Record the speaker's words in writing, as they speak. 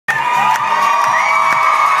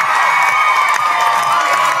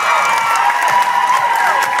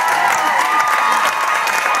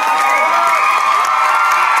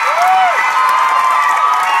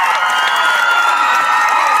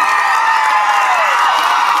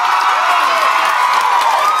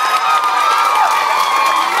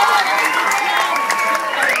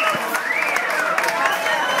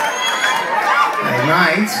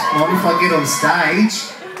if I get on stage.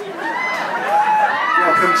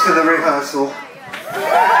 Welcome to the rehearsal. We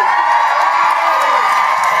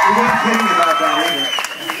weren't kidding about that either.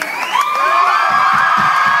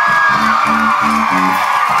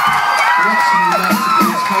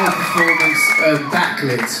 Performance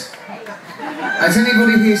backlit. Has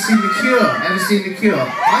anybody here seen The Cure? Ever seen The Cure?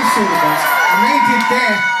 I saw them once, and they did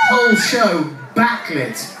their whole show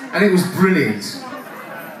backlit, and it was brilliant.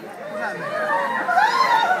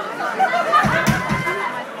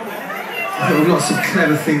 I've got some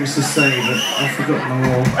clever things to say, but I've forgotten them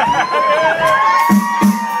all.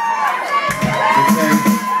 Okay.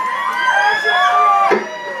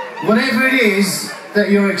 Whatever it is that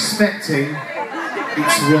you're expecting,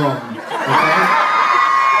 it's wrong, okay?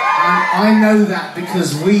 And I know that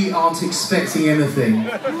because we aren't expecting anything.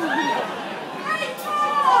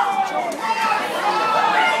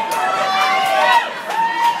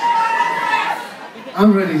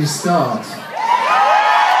 I'm ready to start.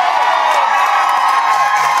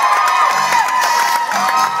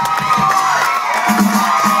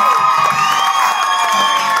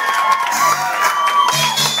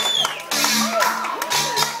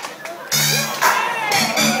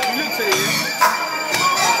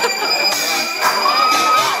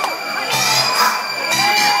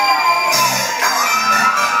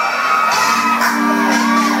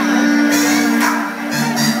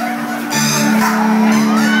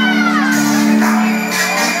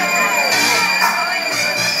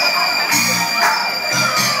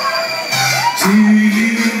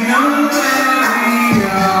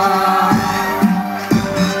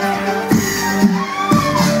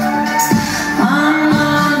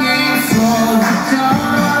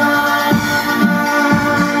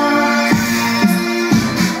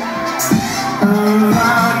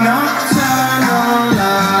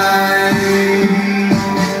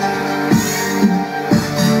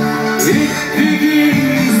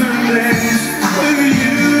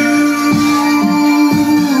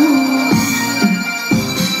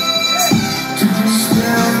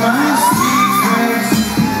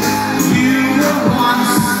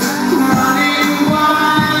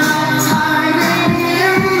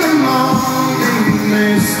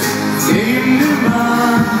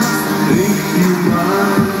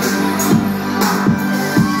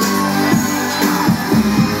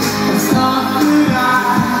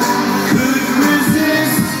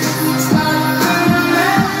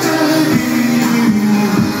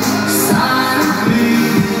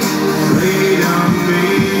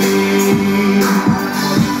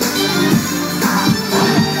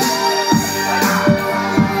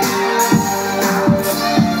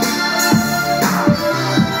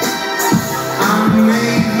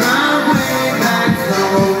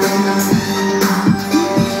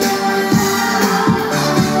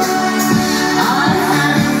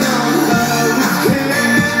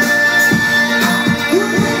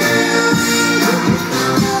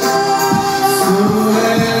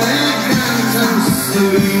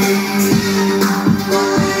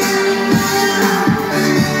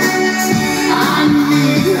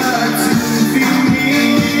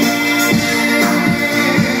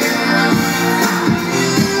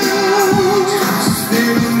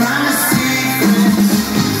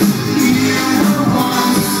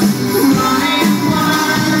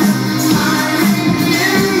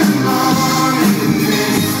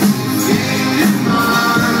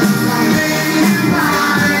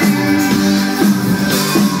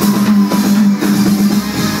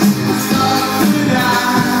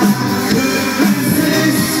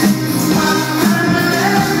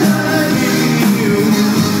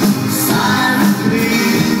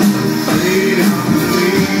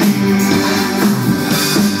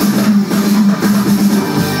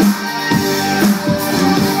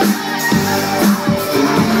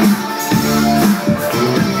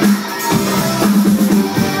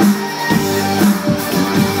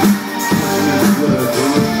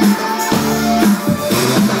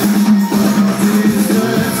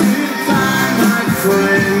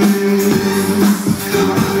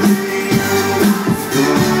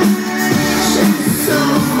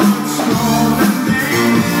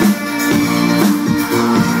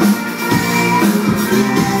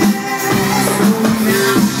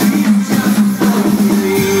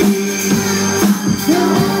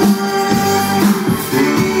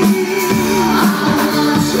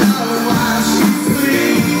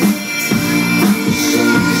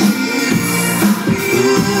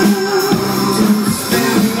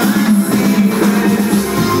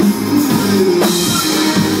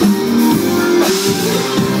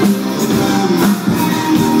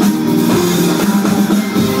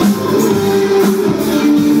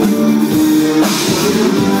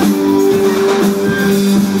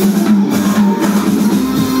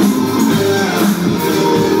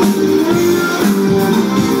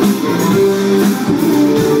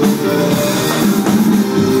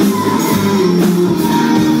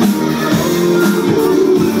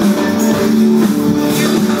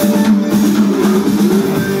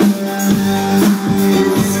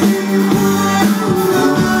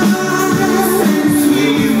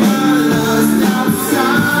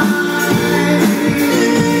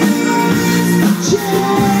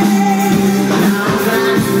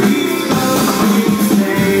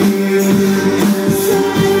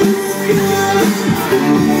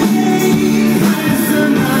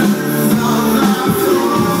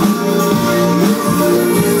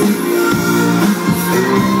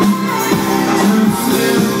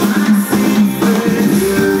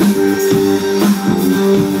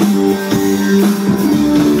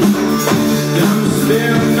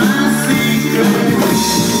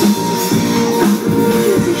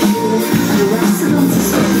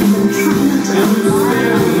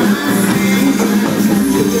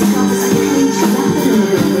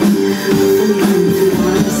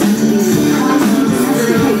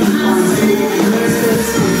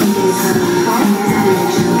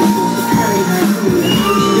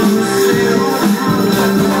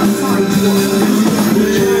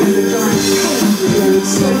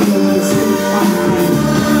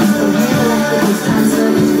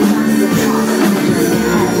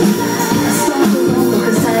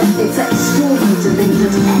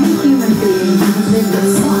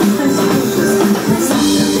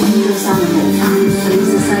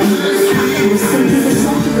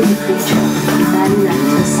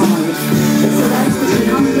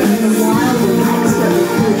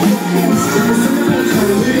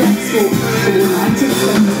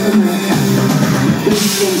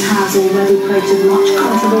 Has already created much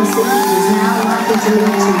controversy and is now likely to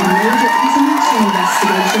lead to a major international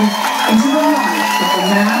investigation into the life of the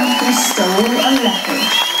man who stole a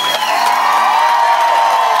leopard.